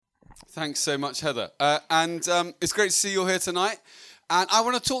Thanks so much, Heather. And it's great to see you all here tonight. And I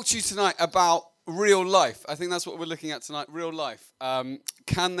want to talk to you tonight about real life. I think that's what we're looking at tonight, real life.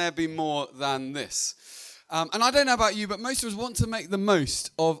 Can there be more than this? And I don't know about you, but most of us want to make the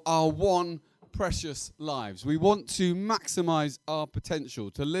most of our one precious lives. We want to maximize our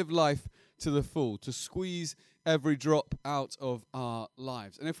potential, to live life to the full, to squeeze every drop out of our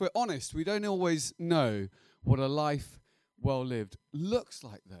lives. And if we're honest, we don't always know what a life well lived looks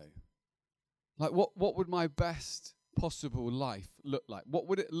like, though. Like, what would my best possible life look like? What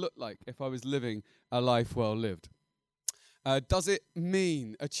would it look like if I was living a life well lived? Does it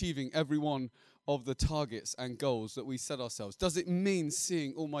mean achieving every one of the targets and goals that we set ourselves? Does it mean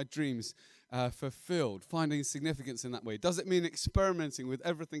seeing all my dreams fulfilled, finding significance in that way? Does it mean experimenting with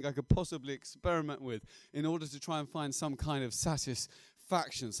everything I could possibly experiment with in order to try and find some kind of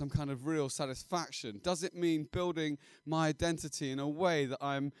satisfaction, some kind of real satisfaction? Does it mean building my identity in a way that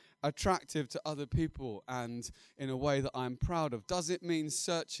I'm attractive to other people and in a way that I'm proud of? Does it mean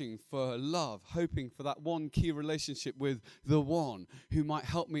searching for love, hoping for that one key relationship with the one who might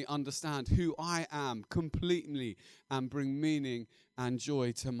help me understand who I am completely and bring meaning and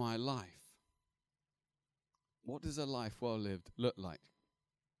joy to my life? What does a life well lived look like?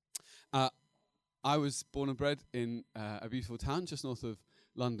 I was born and bred in a beautiful town just north of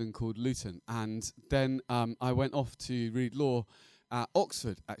London called Luton, and then I went off to read law at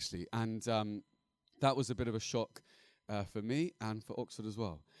Oxford, actually, and that was a bit of a shock for me and for Oxford as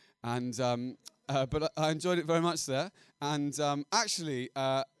well. And but I enjoyed it very much there. And actually,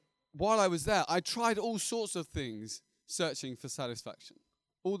 while I was there, I tried all sorts of things searching for satisfaction,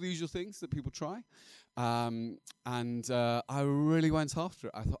 all the usual things that people try. And I really went after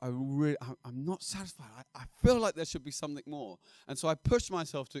it. I thought, I'm not satisfied. I feel like there should be something more. And so I pushed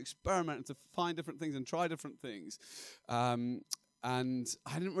myself to experiment and to find different things and try different things. And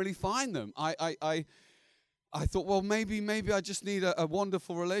I didn't really find them. I thought, well, maybe I just need a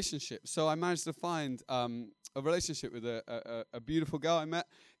wonderful relationship. So I managed to find a relationship with a beautiful girl I met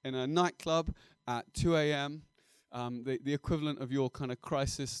in a nightclub at 2 a.m., the equivalent of your kind of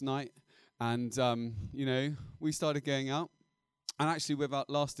crisis night. And, we started going out. And actually, we've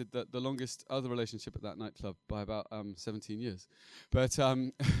outlasted the longest other relationship at that nightclub by about 17 years. But,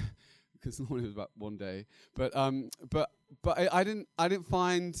 because normally it was about one day. But I didn't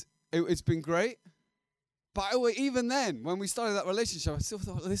find, it's been great. But even then, when we started that relationship, I still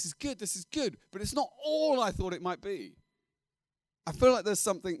thought, this is good. But it's not all I thought it might be. I feel like there's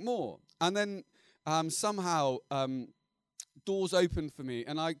something more. And then somehow doors opened for me,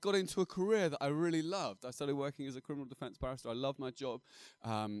 and I got into a career that I really loved. I started working as a criminal defense barrister. I loved my job.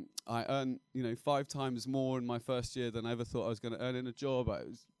 I earned, 5 times more in my first year than I ever thought I was going to earn in a job. I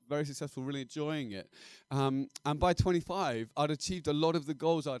was very successful, really enjoying it. And by 25, I'd achieved a lot of the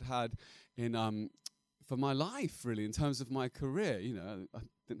goals I'd had in for my life, really, in terms of my career. I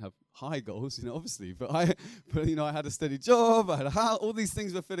didn't have high goals, obviously, but I had a steady job. I had a house. All these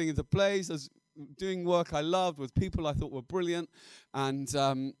things were fitting into place. I was doing work I loved with people I thought were brilliant. And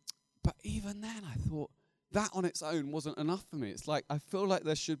but even then, I thought that on its own wasn't enough for me. It's like I feel like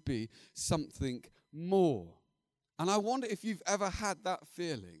there should be something more. And I wonder if you've ever had that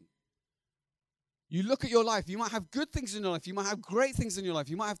feeling. You look at your life, you might have good things in your life, you might have great things in your life,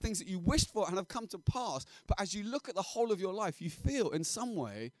 you might have things that you wished for and have come to pass, but as you look at the whole of your life, you feel in some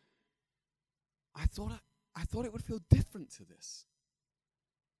way, I thought it would feel different to this.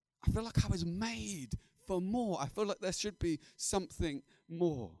 I feel like I was made for more. I feel like there should be something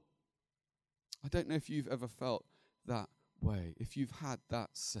more. I don't know if you've ever felt that way, if you've had that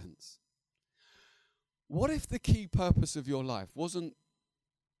sense. What if the key purpose of your life wasn't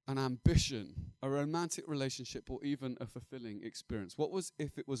an ambition, a romantic relationship, or even a fulfilling experience? What was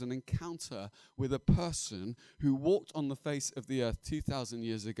if it was an encounter with a person who walked on the face of the earth 2,000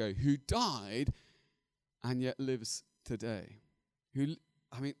 years ago, who died and yet lives today?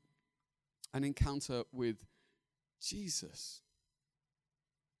 An encounter with Jesus.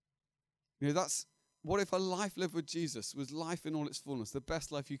 What if a life lived with Jesus was life in all its fullness, the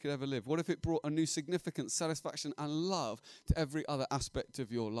best life you could ever live? What if it brought a new significance, satisfaction, and love to every other aspect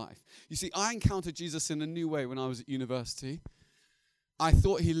of your life? You see, I encountered Jesus in a new way when I was at university. I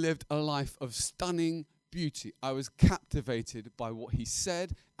thought he lived a life of stunning beauty. I was captivated by what he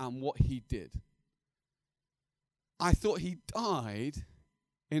said and what he did. I thought he died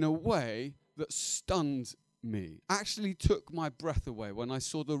in a way that stunned me, actually took my breath away when I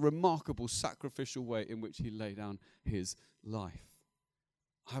saw the remarkable sacrificial way in which he laid down his life.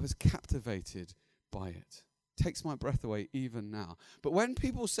 I was captivated by it. Takes my breath away even now. But when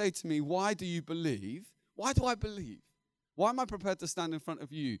people say to me, why do you believe? Why do I believe? Why am I prepared to stand in front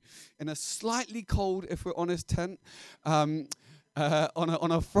of you in a slightly cold, if we're honest, tent on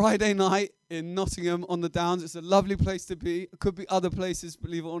a Friday night in Nottingham on the Downs? It's a lovely place to be. It could be other places,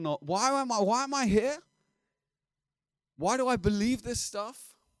 believe it or not. Why am I here? Why do I believe this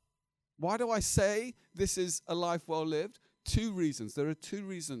stuff? Why do I say this is a life well lived? 2 reasons. There are 2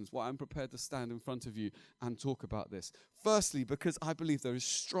 reasons why I'm prepared to stand in front of you and talk about this. Firstly, because I believe there is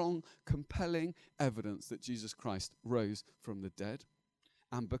strong, compelling evidence that Jesus Christ rose from the dead.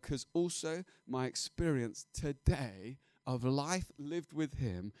 And because also my experience today of life lived with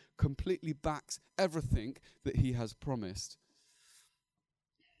him completely backs everything that he has promised.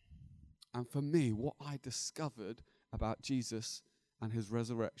 And for me, what I discovered about Jesus and his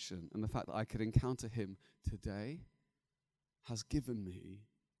resurrection and the fact that I could encounter him today has given me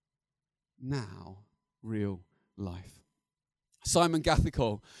now real life. Simon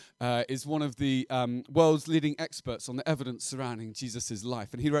Gathical is one of the world's leading experts on the evidence surrounding Jesus'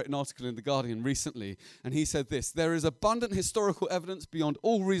 life. And he wrote an article in The Guardian recently, and he said this: there is abundant historical evidence beyond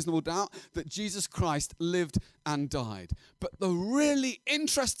all reasonable doubt that Jesus Christ lived and died. But the really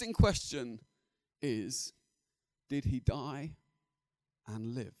interesting question is, did he die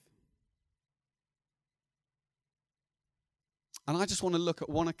and live? And I just want to look at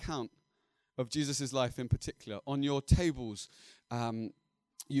one account of Jesus' life in particular. On your tables,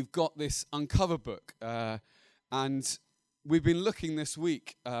 you've got this Uncover book. And we've been looking this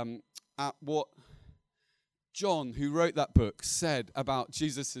week at what John, who wrote that book, said about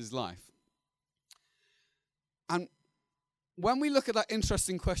Jesus' life. And when we look at that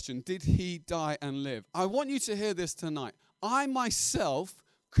interesting question, did he die and live? I want you to hear this tonight. I myself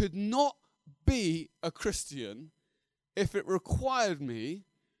could not be a Christian if it required me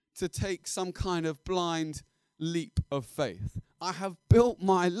to take some kind of blind leap of faith. I have built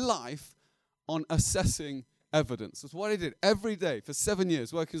my life on assessing evidence. That's what I did every day for 7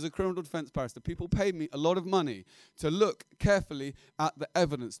 years, working as a criminal defense barrister. People paid me a lot of money to look carefully at the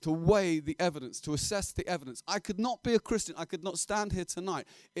evidence, to weigh the evidence, to assess the evidence. I could not be a Christian. I could not stand here tonight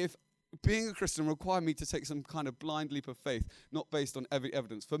if being a Christian required me to take some kind of blind leap of faith, not based on every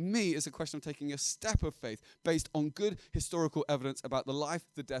evidence. For me, it's a question of taking a step of faith based on good historical evidence about the life,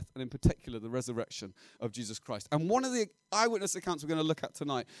 the death, and in particular, the resurrection of Jesus Christ. And one of the eyewitness accounts we're going to look at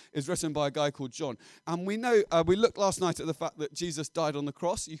tonight is written by a guy called John. And we know, we looked last night at the fact that Jesus died on the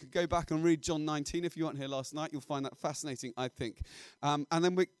cross. You could go back and read John 19 if you weren't here last night. You'll find that fascinating, I think. And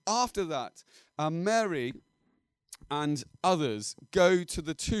then after that, Mary and others go to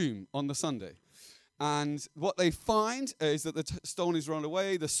the tomb on the Sunday. And what they find is that the stone is rolled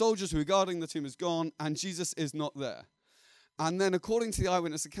away, the soldiers who are guarding the tomb is gone, and Jesus is not there. And then according to the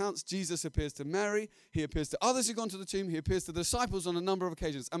eyewitness accounts, Jesus appears to Mary, he appears to others who've gone to the tomb, he appears to the disciples on a number of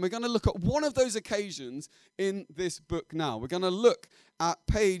occasions. And we're going to look at one of those occasions in this book now. We're going to look at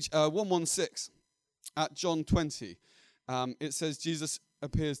page 116 at John 20. It says Jesus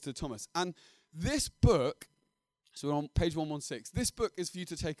appears to Thomas. And this book, so we're on page 116. This book is for you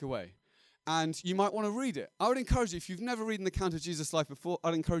to take away. And you might want to read it. I would encourage you, if you've never read an account of Jesus' life before,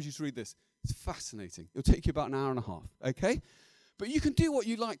 I'd encourage you to read this. It's fascinating. It'll take you about an hour and a half, okay? But you can do what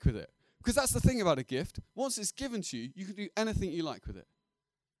you like with it. Because that's the thing about a gift. Once it's given to you, you can do anything you like with it.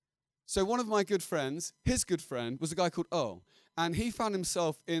 So one of my good friends, his good friend, was a guy called Earl. And he found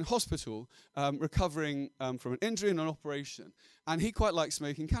himself in hospital recovering from an injury and an operation. And he quite liked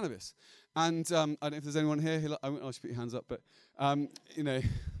smoking cannabis. And I don't know if there's anyone here. I won't ask you to put your hands up, but,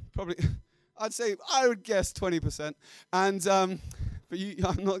 probably, I would guess 20%. And, but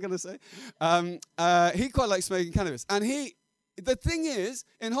I'm not going to say. He quite likes smoking cannabis. And the thing is,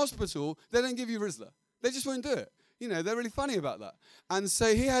 in hospital, they don't give you Rizla. They just won't do it. They're really funny about that. And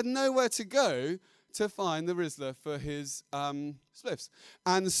so he had nowhere to go to find the Rizla for his spliffs.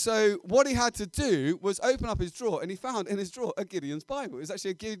 And so what he had to do was open up his drawer, and he found in his drawer a Gideon's Bible. It was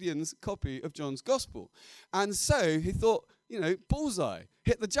actually a Gideon's copy of John's Gospel. And so he thought, bullseye,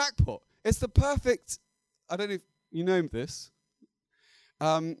 hit the jackpot. It's the perfect, I don't know if you know this,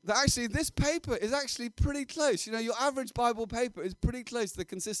 that actually this paper is actually pretty close. Your average Bible paper is pretty close to the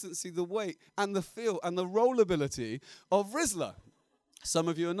consistency, the weight, and the feel, and the rollability of Rizla. Some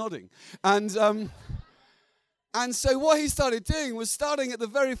of you are nodding. And so what he started doing was, starting at the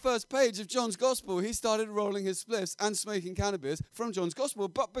very first page of John's Gospel, he started rolling his spliffs and smoking cannabis from John's Gospel.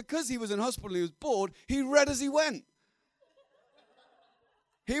 But because he was in hospital and he was bored, he read as he went.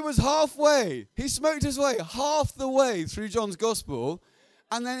 He was halfway. He smoked his way half the way through John's Gospel.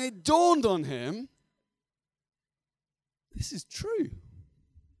 And then it dawned on him, this is true.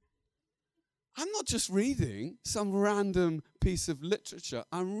 I'm not just reading some random piece of literature.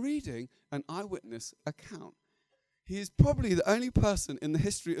 I'm reading an eyewitness account. he is probably the only person in the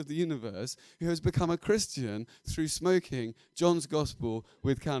history of the universe who has become a Christian through smoking John's Gospel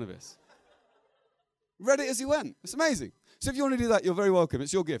with cannabis. Read it as he went. It's amazing. So if you want to do that, you're very welcome.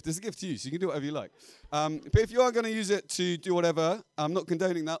 It's your gift. It's a gift to you, so you can do whatever you like. But if you are going to use it to do whatever, I'm not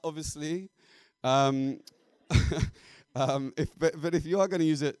condoning that, obviously. But if you are going to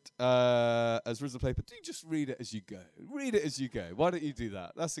use it as Rizzle paper, do just read it as you go. Read it as you go. Why don't you do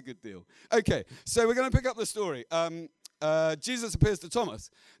that? That's a good deal. Okay, so we're going to pick up the story. Jesus appears to Thomas.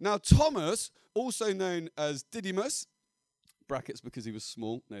 Now, Thomas, also known as Didymus, brackets because he was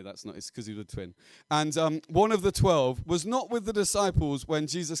small. No, that's not. It's because he was a twin. And one of the 12 was not with the disciples when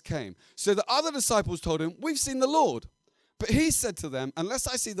Jesus came. So the other disciples told him, "We've seen the Lord." But he said to them, "Unless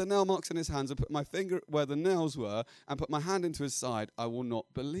I see the nail marks in his hands and put my finger where the nails were and put my hand into his side, I will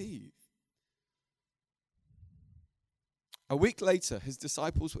not believe." A week later, his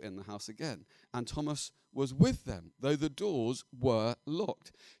disciples were in the house again, and Thomas was with them, though the doors were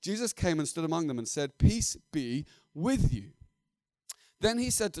locked. Jesus came and stood among them and said, "Peace be with you." Then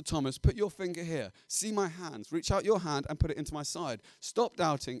he said to Thomas, "Put your finger here. See my hands. Reach out your hand and put it into my side. Stop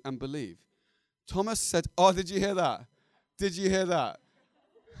doubting and believe." Thomas said, "Oh, did you hear that? Did you hear that?"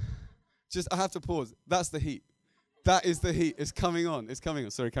 I have to pause. That's the heat. That is the heat. It's coming on. It's coming on.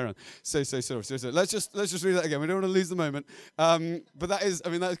 Sorry, carry on. So. Let's just read that again. We don't want to lose the moment. But that is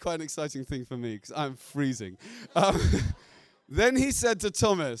quite an exciting thing for me because I'm freezing. Then he said to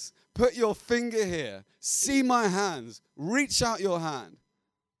Thomas, "Put your finger here. See my hands. Reach out your hand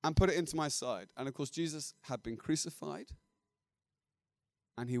and put it into my side." And of course, Jesus had been crucified,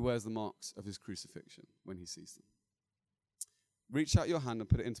 and he wears the marks of his crucifixion when he sees them. "Reach out your hand and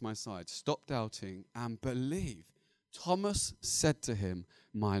put it into my side. Stop doubting and believe." Thomas said to him,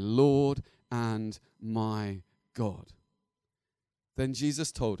 "My Lord and my God." Then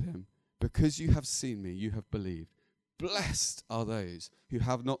Jesus told him, "Because you have seen me, you have believed. Blessed are those who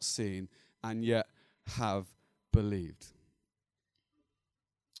have not seen and yet have believed."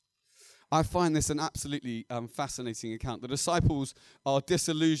 I find this an absolutely fascinating account. The disciples are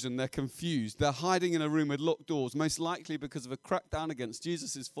disillusioned, they're confused, they're hiding in a room with locked doors, most likely because of a crackdown against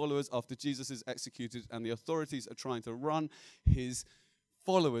Jesus' followers after Jesus is executed, and the authorities are trying to run his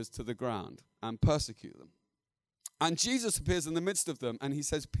followers to the ground and persecute them. And Jesus appears in the midst of them, and he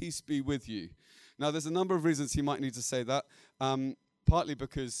says, "Peace be with you." Now, there's a number of reasons he might need to say that, partly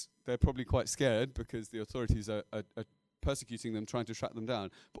because they're probably quite scared because the authorities are persecuting them, trying to track them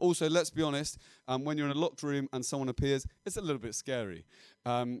down. But also, let's be honest, when you're in a locked room and someone appears, it's a little bit scary.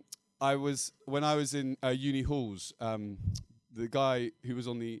 When I was in uni halls, the guy who was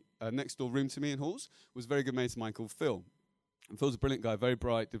on the next door room to me in halls was a very good mate of mine called Phil. And Phil's a brilliant guy, very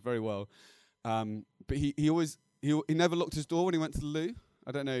bright, did very well. But he never locked his door when he went to the loo.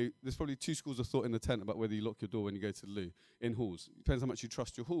 I don't know, there's probably two schools of thought in the tent about whether you lock your door when you go to the loo in halls. It depends how much you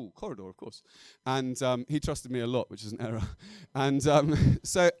trust your hall corridor, of course. And he trusted me a lot, which is an error. And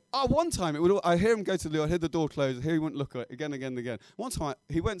so one time, I hear him go to the loo, I hear the door close, I hear he wouldn't look at it again. One time,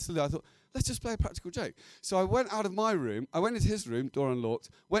 he went to the loo, I thought, let's just play a practical joke. So I went out of my room, I went into his room, door unlocked,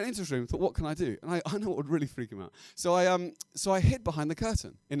 went into his room, thought, what can I do? And I know what would really freak him out. So I hid behind the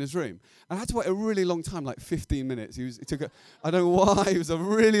curtain in his room. And I had to wait a really long time, like 15 minutes. I don't know why, it was a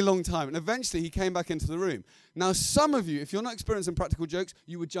really long time. And eventually he came back into the room. Now, some of you, if you're not experiencing practical jokes,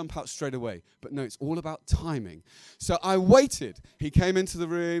 you would jump out straight away. But no, it's all about timing. So I waited. He came into the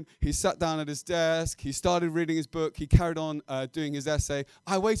room. He sat down at his desk. He started reading his book. He carried on doing his essay.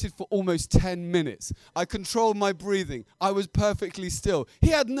 I waited for almost 10 minutes. I controlled my breathing. I was perfectly still. He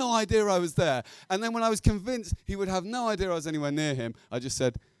had no idea I was there. And then when I was convinced he would have no idea I was anywhere near him, I just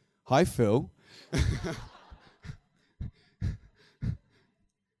said, "Hi, Phil."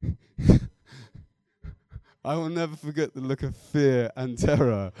 I will never forget the look of fear and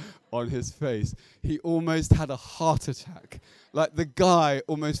terror on his face. He almost had a heart attack. Like, the guy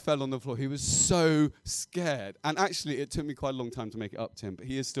almost fell on the floor. He was so scared. And actually, it took me quite a long time to make it up to him, but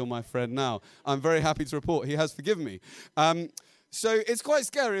he is still my friend now. I'm very happy to report he has forgiven me. So it's quite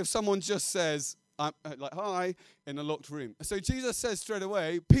scary if someone just says, like, "Hi," in a locked room. So Jesus says straight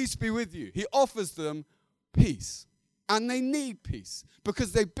away, "Peace be with you." He offers them peace. And they need peace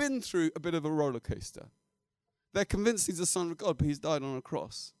because they've been through a bit of a roller coaster. They're convinced he's the Son of God, but he's died on a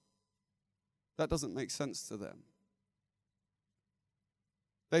cross. That doesn't make sense to them.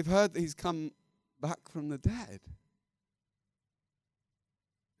 They've heard that he's come back from the dead.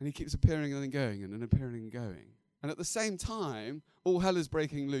 And he keeps appearing and then going and then appearing and going. And at the same time, all hell is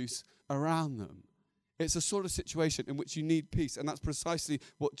breaking loose around them. It's a sort of situation in which you need peace, and that's precisely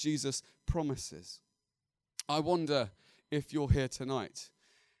what Jesus promises. I wonder if you're here tonight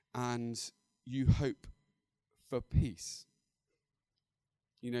and you hope for peace.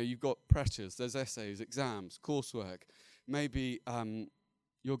 You know, you've got pressures, there's essays, exams, coursework. Maybe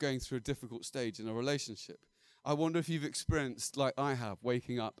you're going through a difficult stage in a relationship. I wonder if you've experienced, like I have,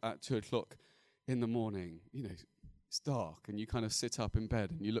 waking up at 2 o'clock in the morning. You know, it's dark and you kind of sit up in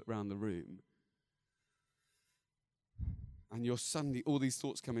bed and you look around the room. And you're suddenly, all these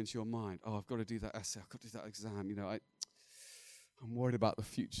thoughts come into your mind. Oh, I've got to do that essay. I've got to do that exam. You know, I'm worried about the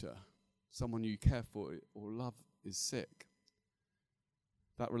future. Someone you care for or love is sick.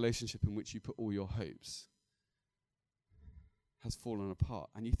 That relationship in which you put all your hopes has fallen apart.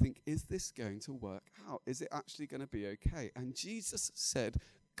 And you think, is this going to work out? Is it actually going to be okay? And Jesus said,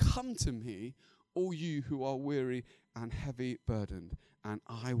 come to me, all you who are weary and heavy burdened, and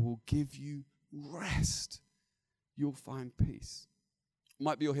I will give you rest. You'll find peace.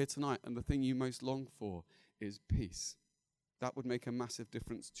 Might be you're here tonight and the thing you most long for is peace. That would make a massive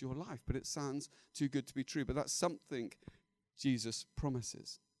difference to your life, but it sounds too good to be true. But that's something Jesus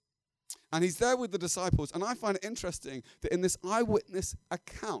promises. And he's there with the disciples, and I find it interesting that in this eyewitness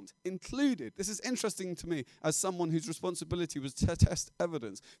account included, this is interesting to me as someone whose responsibility was to test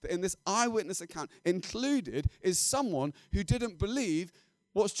evidence, that in this eyewitness account included is someone who didn't believe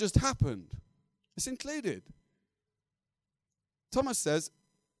what's just happened. It's included. Thomas says,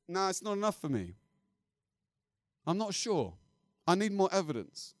 no, it's not enough for me. I'm not sure. I need more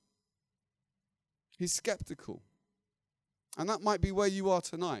evidence. He's skeptical. And that might be where you are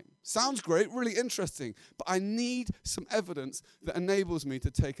tonight. Sounds great, really interesting, but I need some evidence that enables me to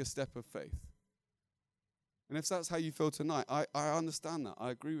take a step of faith. And if that's how you feel tonight, I understand that.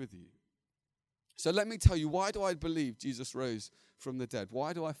 I agree with you. So let me tell you, why do I believe Jesus rose from the dead?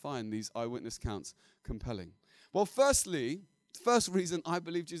 Why do I find these eyewitness accounts compelling? Well, firstly, the first reason I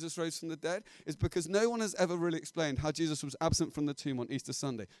believe Jesus rose from the dead is because no one has ever really explained how Jesus was absent from the tomb on Easter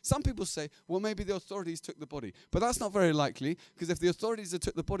Sunday. Some people say, well, maybe the authorities took the body. But that's not very likely, because if the authorities had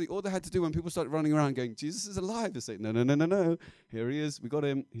took the body, all they had to do when people started running around going, Jesus is alive, they say, no, here he is, we got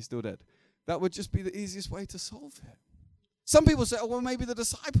him, he's still dead. That would just be the easiest way to solve it. Some people say, oh, well, maybe the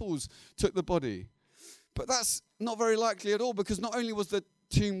disciples took the body. But that's not very likely at all, because not only was the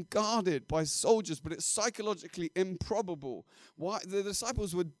tomb guarded by soldiers, but it's psychologically improbable. Why? The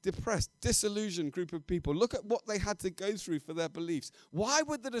disciples were depressed, disillusioned group of people. Look at what they had to go through for their beliefs. Why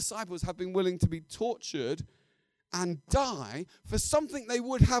would the disciples have been willing to be tortured and die for something they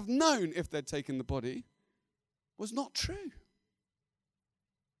would have known if they'd taken the body was not true?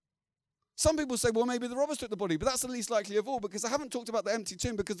 Some people say, well, maybe the robbers took the body, but that's the least likely of all, because I haven't talked about the empty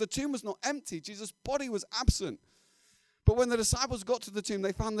tomb, because the tomb was not empty. Jesus' body was absent. But when the disciples got to the tomb,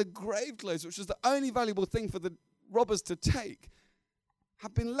 they found the grave clothes, which was the only valuable thing for the robbers to take,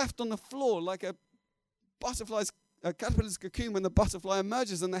 had been left on the floor like a caterpillar's cocoon when the butterfly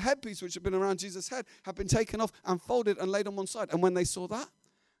emerges, and the headpiece which had been around Jesus' head had been taken off and folded and laid on one side. And when they saw that,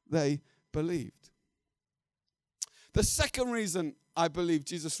 they believed. The second reason I believe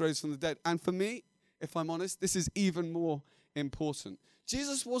Jesus rose from the dead, and for me, if I'm honest, this is even more important.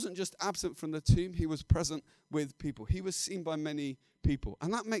 Jesus wasn't just absent from the tomb, he was present with people. He was seen by many people,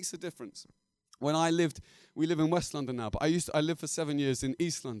 and that makes a difference. When we live in West London now, but I lived for 7 years in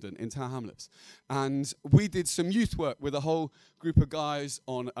East London, in Tower Hamlets, and we did some youth work with a whole group of guys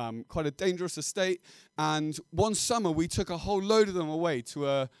on quite a dangerous estate, and one summer we took a whole load of them away to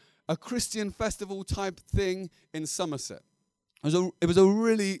a Christian festival type thing in Somerset. It was a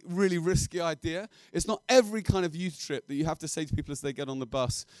really, really risky idea. It's not every kind of youth trip that you have to say to people as they get on the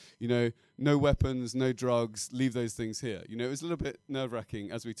bus, you know, no weapons, no drugs, leave those things here. You know, it was a little bit nerve-wracking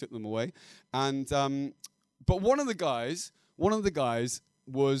as we took them away. And but one of the guys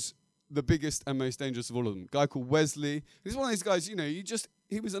was the biggest and most dangerous of all of them. A guy called Wesley. He's one of these guys, you know,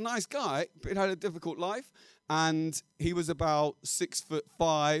 he was a nice guy, but he had a difficult life. And he was about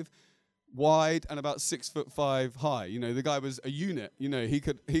 6'5" wide and about 6'5" high. You know, the guy was a unit. You know, he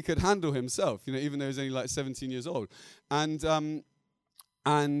could handle himself. You know, even though he was only like 17 years old. But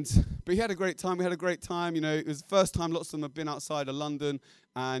he had a great time. We had a great time. You know, it was the first time lots of them had been outside of London,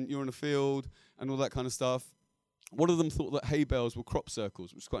 and you're in a field and all that kind of stuff. One of them thought that hay bales were crop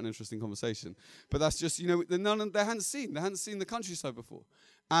circles, which is quite an interesting conversation. But that's just, you know, they hadn't seen the countryside before.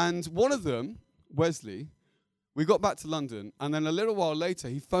 And one of them, Wesley, we got back to London, and then a little while later,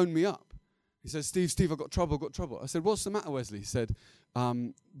 he phoned me up. He said, Steve, I've got trouble. I said, what's the matter, Wesley? He said,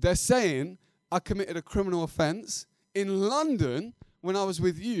 they're saying I committed a criminal offence in London when I was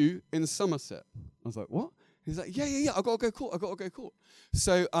with you in Somerset. I was like, what? He's like, yeah, I've got to go court.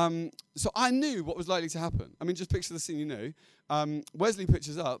 So I knew what was likely to happen. I mean, just picture the scene, you know. Wesley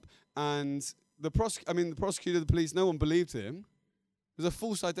pitches up, and the prosecutor, the police, no one believed him. It was a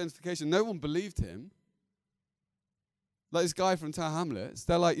false identification. No one believed him. Like this guy from Tower Hamlets,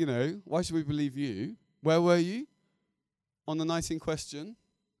 they're like, why should we believe you? Where were you on the night in question?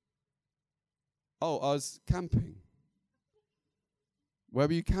 Oh, I was camping. Where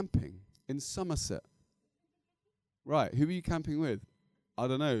were you camping? In Somerset. Right, who were you camping with? I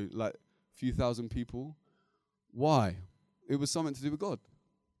don't know, like a few thousand people. Why? It was something to do with God.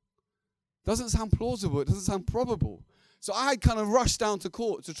 Doesn't sound plausible. It doesn't sound probable. So I kind of rushed down to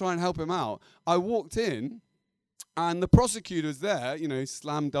court to try and help him out. I walked in, and the prosecutor's there,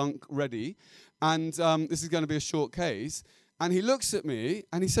 slam dunk ready. And this is going to be a short case. And he looks at me,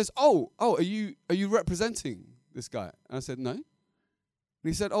 and he says, oh, are you representing this guy? And I said, no. And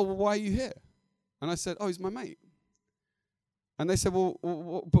he said, oh, well, why are you here? And I said, oh, he's my mate. And they said, well,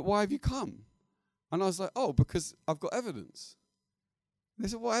 but why have you come? And I was like, oh, because I've got evidence. They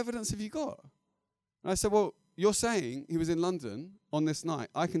said, what evidence have you got? And I said, well, you're saying he was in London on this night.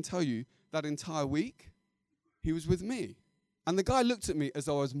 I can tell you that entire week he was with me. And the guy looked at me as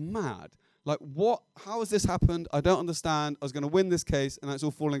though I was mad. Like, what? How has this happened? I don't understand. I was going to win this case, and it's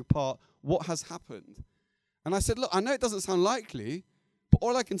all falling apart. What has happened? And I said, look, I know it doesn't sound likely, but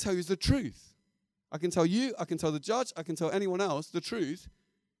all I can tell you is the truth. I can tell you, I can tell the judge, I can tell anyone else the truth.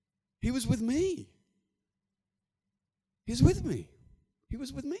 He was with me. He's with me. He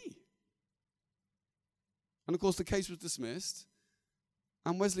was with me. And, of course, the case was dismissed,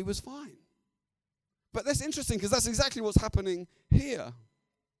 and Wesley was fine. But that's interesting because that's exactly what's happening here.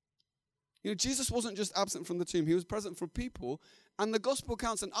 Jesus wasn't just absent from the tomb. He was present for people. And the gospel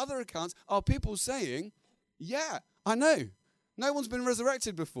accounts and other accounts are people saying, yeah, I know. No one's been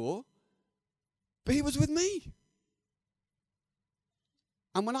resurrected before, but he was with me.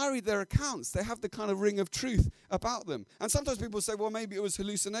 And when I read their accounts, they have the kind of ring of truth about them. And sometimes people say, well, maybe it was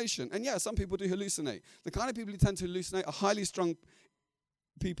hallucination. And yeah, some people do hallucinate. The kind of people who tend to hallucinate are highly strung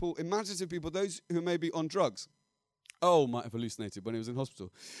people, imaginative people, those who may be on drugs. Oh, might have hallucinated when he was in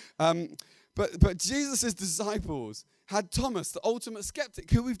hospital. But Jesus' disciples had Thomas, the ultimate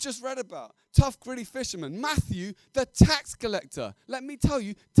skeptic, who we've just read about. Tough, gritty fisherman. Matthew, the tax collector. Let me tell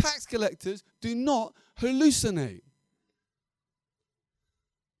you, tax collectors do not hallucinate.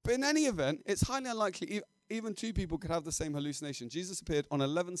 But in any event, it's highly unlikely even two people could have the same hallucination. Jesus appeared on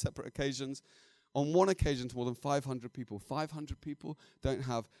 11 separate occasions. On one occasion to more than 500 people. 500 people don't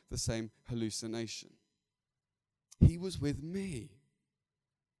have the same hallucination. He was with me.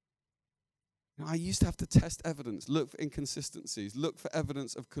 Now, I used to have to test evidence, look for inconsistencies, look for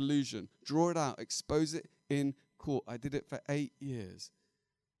evidence of collusion, draw it out, expose it in court. I did it for 8 years.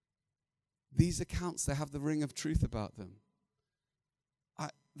 These accounts, they have the ring of truth about them.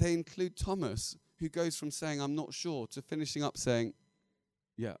 They include Thomas, who goes from saying, I'm not sure, to finishing up saying,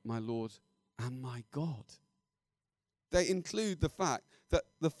 yeah, my Lord and my God. They include the fact that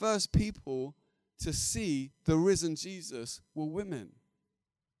the first people to see the risen Jesus were women.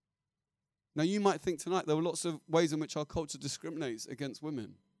 Now, you might think tonight there were lots of ways in which our culture discriminates against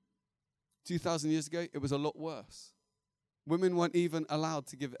women. 2,000 years ago, it was a lot worse. Women weren't even allowed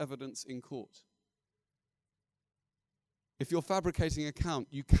to give evidence in court. If you're fabricating an account,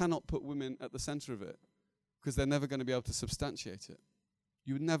 you cannot put women at the center of it because they're never going to be able to substantiate it.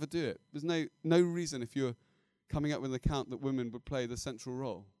 You would never do it. There's no reason if you're coming up with an account that women would play the central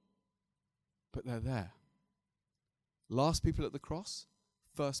role. But they're there. Last people at the cross,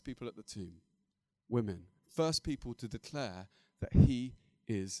 first people at the tomb. Women. First people to declare that he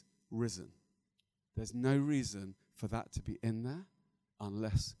is risen. There's no reason for that to be in there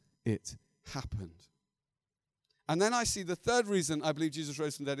unless it happened. And then I see the third reason I believe Jesus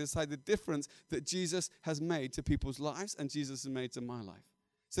rose from the dead is the difference that Jesus has made to people's lives and Jesus has made to my life.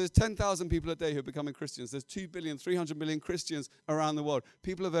 So there's 10,000 people a day who are becoming Christians. There's 2 billion, 300 million Christians around the world.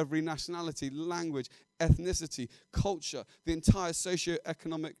 People of every nationality, language, ethnicity, culture, the entire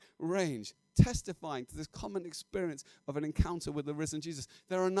socio-economic range, testifying to this common experience of an encounter with the risen Jesus.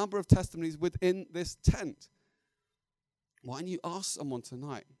 There are a number of testimonies within this tent. Why don't you ask someone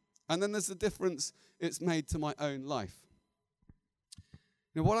tonight? And then there's the difference it's made to my own life.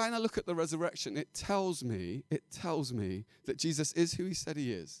 Now, when I look at the resurrection, it tells me that Jesus is who he said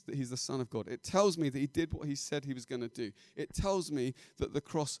he is, that he's the Son of God. It tells me that he did what he said he was going to do. It tells me that the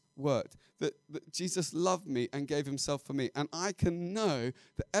cross worked, that Jesus loved me and gave himself for me. And I can know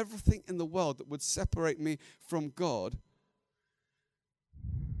that everything in the world that would separate me from God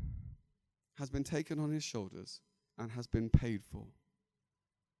has been taken on his shoulders and has been paid for.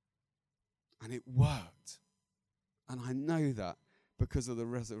 And it worked. And I know that because of the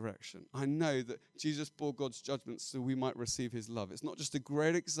resurrection. I know that Jesus bore God's judgment so we might receive his love. It's not just a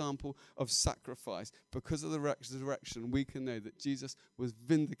great example of sacrifice. Because of the resurrection, we can know that Jesus was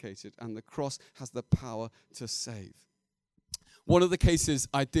vindicated and the cross has the power to save. One of the cases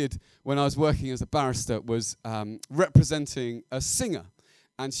I did when I was working as a barrister was representing a singer.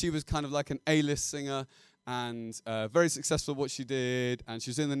 And she was kind of like an A-list singer and very successful at what she did. And she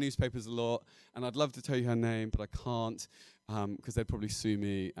was in the newspapers a lot. And I'd love to tell you her name, but I can't because they'd probably sue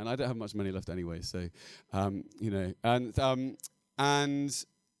me. And I don't have much money left anyway, so, And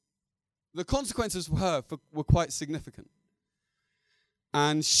the consequences for her were quite significant.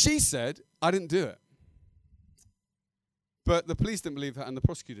 And she said, I didn't do it. But the police didn't believe her and the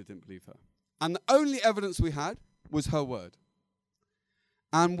prosecutor didn't believe her. And the only evidence we had was her word.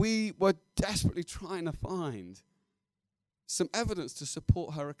 And we were desperately trying to find some evidence to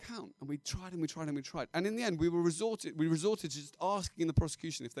support her account. And we tried and we tried and we tried. And in the end, we resorted to just asking the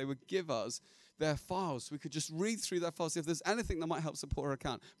prosecution if they would give us their files. So we could just read through their files, see if there's anything that might help support her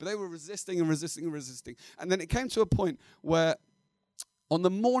account. But they were resisting and resisting and resisting. And then it came to a point where on the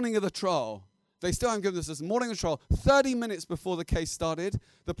morning of the trial, they still haven't given us this morning of the trial, 30 minutes before the case started,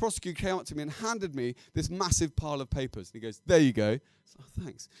 the prosecutor came up to me and handed me this massive pile of papers. And he goes, there you go. So, oh,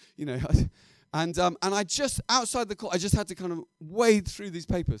 thanks. And I just, outside the court, I just had to kind of wade through these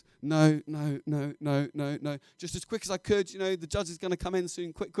papers. No. Just as quick as I could, the judge is going to come in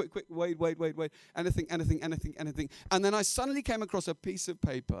soon. Quick, wade. Anything. And then I suddenly came across a piece of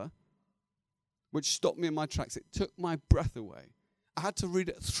paper which stopped me in my tracks. It took my breath away. I had to read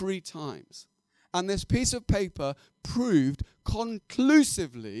it 3 times. And this piece of paper proved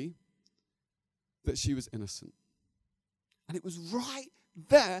conclusively that she was innocent. And it was right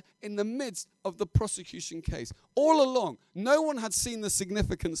there in the midst of the prosecution case. All along, no one had seen the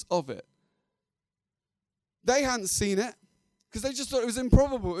significance of it. They hadn't seen it because they just thought it was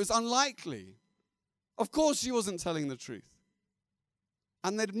improbable. It was unlikely. Of course she wasn't telling the truth.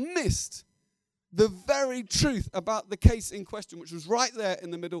 And they'd missed the very truth about the case in question, which was right there in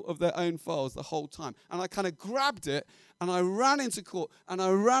the middle of their own files the whole time. And I kind of grabbed it, and I ran into court, and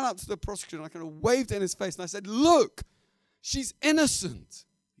I ran up to the prosecutor, and I kind of waved it in his face, and I said, look, she's innocent.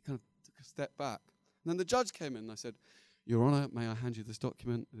 He kind of took a step back. And then the judge came in, and I said, Your Honor, may I hand you this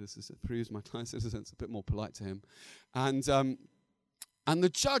document? This proves my client's innocence. A bit more polite to him. And the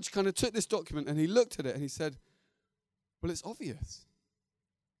judge kind of took this document, and he looked at it, and he said, well, it's obvious.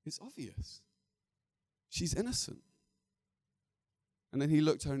 It's obvious. She's innocent. And then he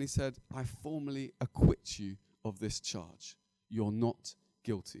looked at her and he said, I formally acquit you of this charge. You're not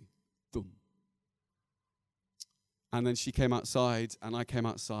guilty. Dum. And then she came outside and I came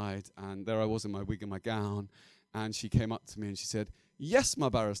outside and there I was in my wig and my gown. And she came up to me and she said, yes, my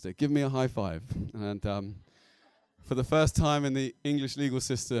barrister, give me a high five. And for the first time in the English legal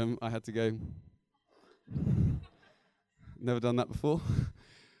system, I had to go, never done that before.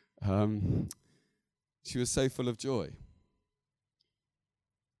 She was so full of joy.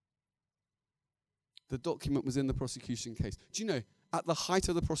 The document was in the prosecution case. Do you know, at the height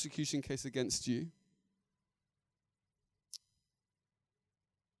of the prosecution case against you,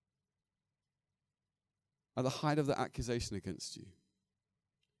 at the height of the accusation against you,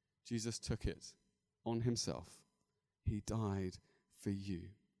 Jesus took it on himself. He died for you.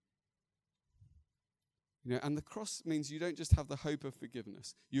 And the cross means you don't just have the hope of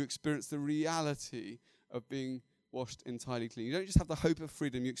forgiveness. You experience the reality of being washed entirely clean. You don't just have the hope of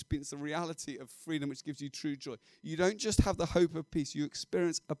freedom. You experience the reality of freedom, which gives you true joy. You don't just have the hope of peace. You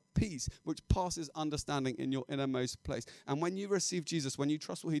experience a peace which passes understanding in your innermost place. And when you receive Jesus, when you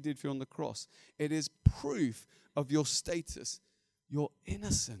trust what he did for you on the cross, it is proof of your status, your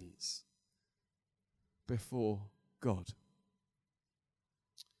innocence before God.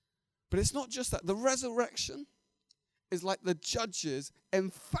 But it's not just that. The resurrection is like the judge's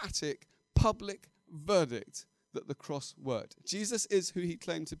emphatic public verdict that the cross worked. Jesus is who he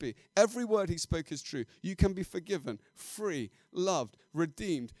claimed to be. Every word he spoke is true. You can be forgiven, free, loved,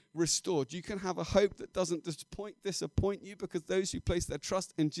 redeemed, restored. You can have a hope that doesn't disappoint you because those who place their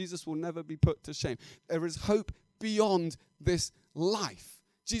trust in Jesus will never be put to shame. There is hope beyond this life.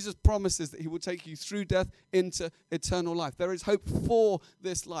 Jesus promises that he will take you through death into eternal life. There is hope for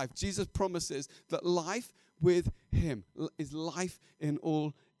this life. Jesus promises that life with him is life in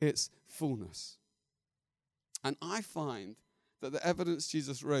all its fullness. And I find that the evidence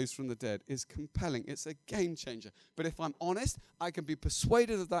Jesus rose from the dead is compelling. It's a game changer. But if I'm honest, I can be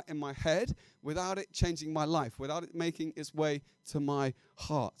persuaded of that in my head without it changing my life, without it making its way to my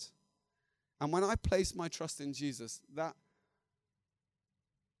heart. And when I place my trust in Jesus, that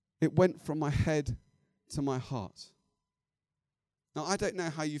it went from my head to my heart. Now, I don't know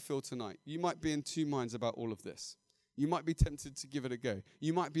how you feel tonight. You might be in 2 minds about all of this. You might be tempted to give it a go.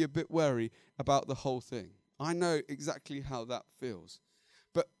 You might be a bit wary about the whole thing. I know exactly how that feels.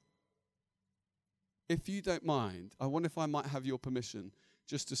 But if you don't mind, I wonder if I might have your permission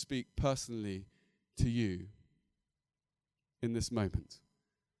just to speak personally to you in this moment.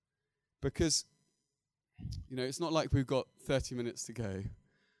 Because, it's not like we've got 30 minutes to go,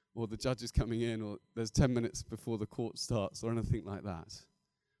 or the judge is coming in, or there's 10 minutes before the court starts, or anything like that.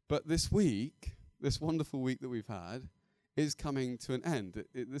 But this week, this wonderful week that we've had, is coming to an end.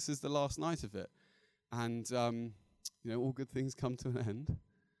 This is the last night of it. And, all good things come to an end.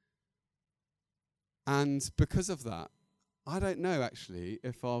 And because of that, I don't know, actually,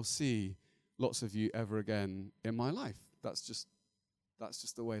 if I'll see lots of you ever again in my life. That's just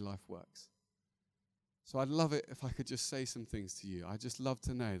the way life works. So I'd love it if I could just say some things to you. I'd just love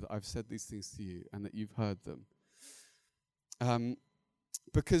to know that I've said these things to you and that you've heard them.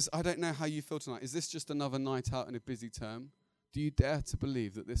 Because I don't know how you feel tonight. Is this just another night out in a busy term? Do you dare to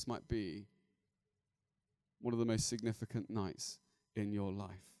believe that this might be one of the most significant nights in your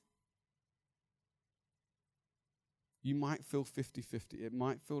life? You might feel 50-50. It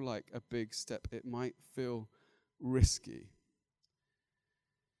might feel like a big step. It might feel risky.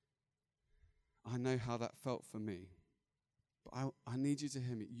 I know how that felt for me. But I need you to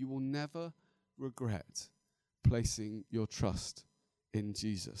hear me. You will never regret placing your trust in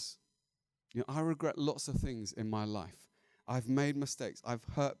Jesus. I regret lots of things in my life. I've made mistakes. I've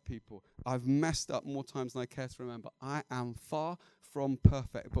hurt people. I've messed up more times than I care to remember. I am far from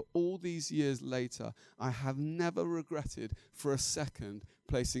perfect. But all these years later, I have never regretted for a second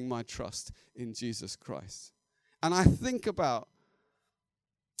placing my trust in Jesus Christ. And I think about,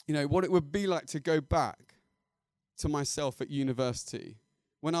 what it would be like to go back to myself at university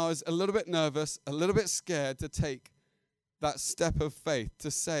when I was a little bit nervous, a little bit scared to take that step of faith,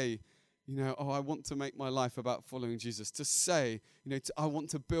 to say, I want to make my life about following Jesus. To say, I want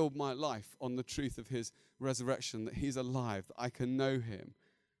to build my life on the truth of his resurrection, that he's alive, that I can know him.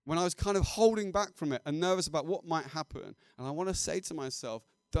 When I was kind of holding back from it and nervous about what might happen, and I want to say to myself,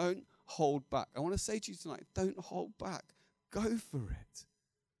 don't hold back. I want to say to you tonight, don't hold back. Go for it.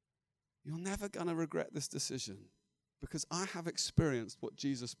 You're never going to regret this decision, because I have experienced what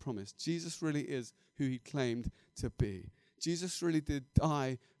Jesus promised. Jesus really is who he claimed to be. Jesus really did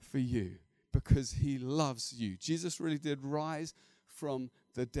die for you because he loves you. Jesus really did rise from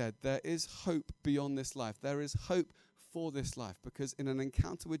the dead. There is hope beyond this life. There is hope for this life, because in an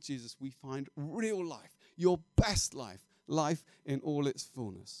encounter with Jesus, we find real life, your best life, life in all its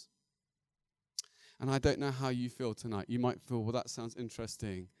fullness. And I don't know how you feel tonight. You might feel, well, that sounds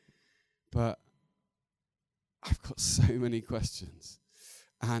interesting, but I've got so many questions.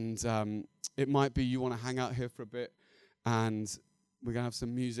 And it might be you want to hang out here for a bit, and we're going to have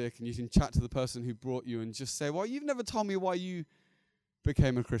some music, and you can chat to the person who brought you and just say, well, you've never told me why you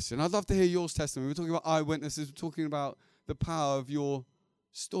became a Christian. I'd love to hear your testimony. We're talking about eyewitnesses. We're talking about the power of your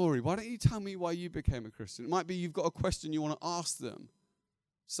story. Why don't you tell me why you became a Christian? It might be you've got a question you want to ask them,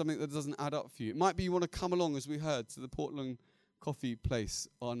 something that doesn't add up for you. It might be you want to come along, as we heard, to the Portland Coffee Place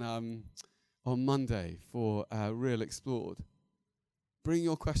on Monday for Real Explored. Bring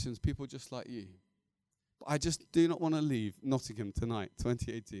your questions, people just like you. But I just do not want to leave Nottingham tonight,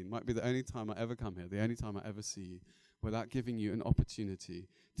 2018. Might be the only time I ever come here, the only time I ever see you, without giving you an opportunity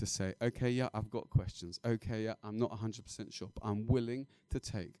to say, okay, yeah, I've got questions. Okay, yeah, I'm not 100% sure, but I'm willing to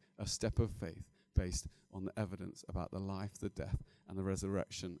take a step of faith based on the evidence about the life, the death, and the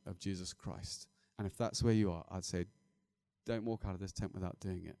resurrection of Jesus Christ. And if that's where you are, I'd say, don't walk out of this tent without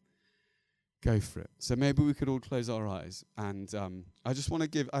doing it. Go for it. So maybe we could all close our eyes. And I just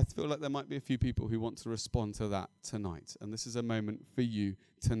want to I feel like there might be a few people who want to respond to that tonight. And this is a moment for you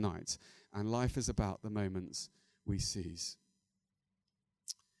tonight. And life is about the moments we seize.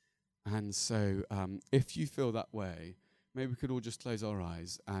 And so if you feel that way, maybe we could all just close our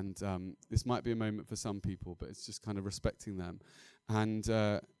eyes. And this might be a moment for some people, but it's just kind of respecting them. And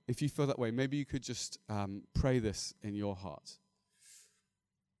if you feel that way, maybe you could just pray this in your heart.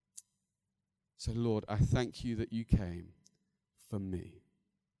 So, Lord, I thank you that you came for me.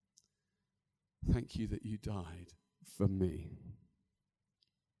 Thank you that you died for me.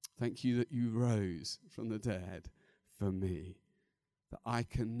 Thank you that you rose from the dead for me, that I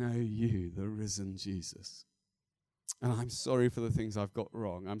can know you, the risen Jesus. And I'm sorry for the things I've got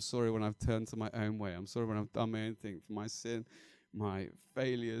wrong. I'm sorry when I've turned to my own way. I'm sorry when I've done my own thing, for my sin, my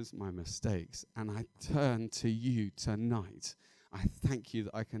failures, my mistakes. And I turn to you tonight. I thank you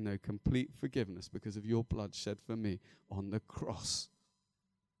that I can know complete forgiveness because of your blood shed for me on the cross.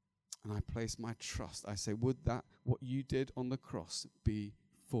 And I place my trust. I say, would that what you did on the cross be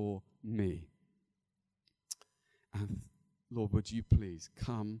for me? And Lord, would you please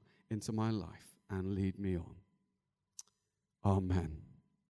come into my life and lead me on? Amen.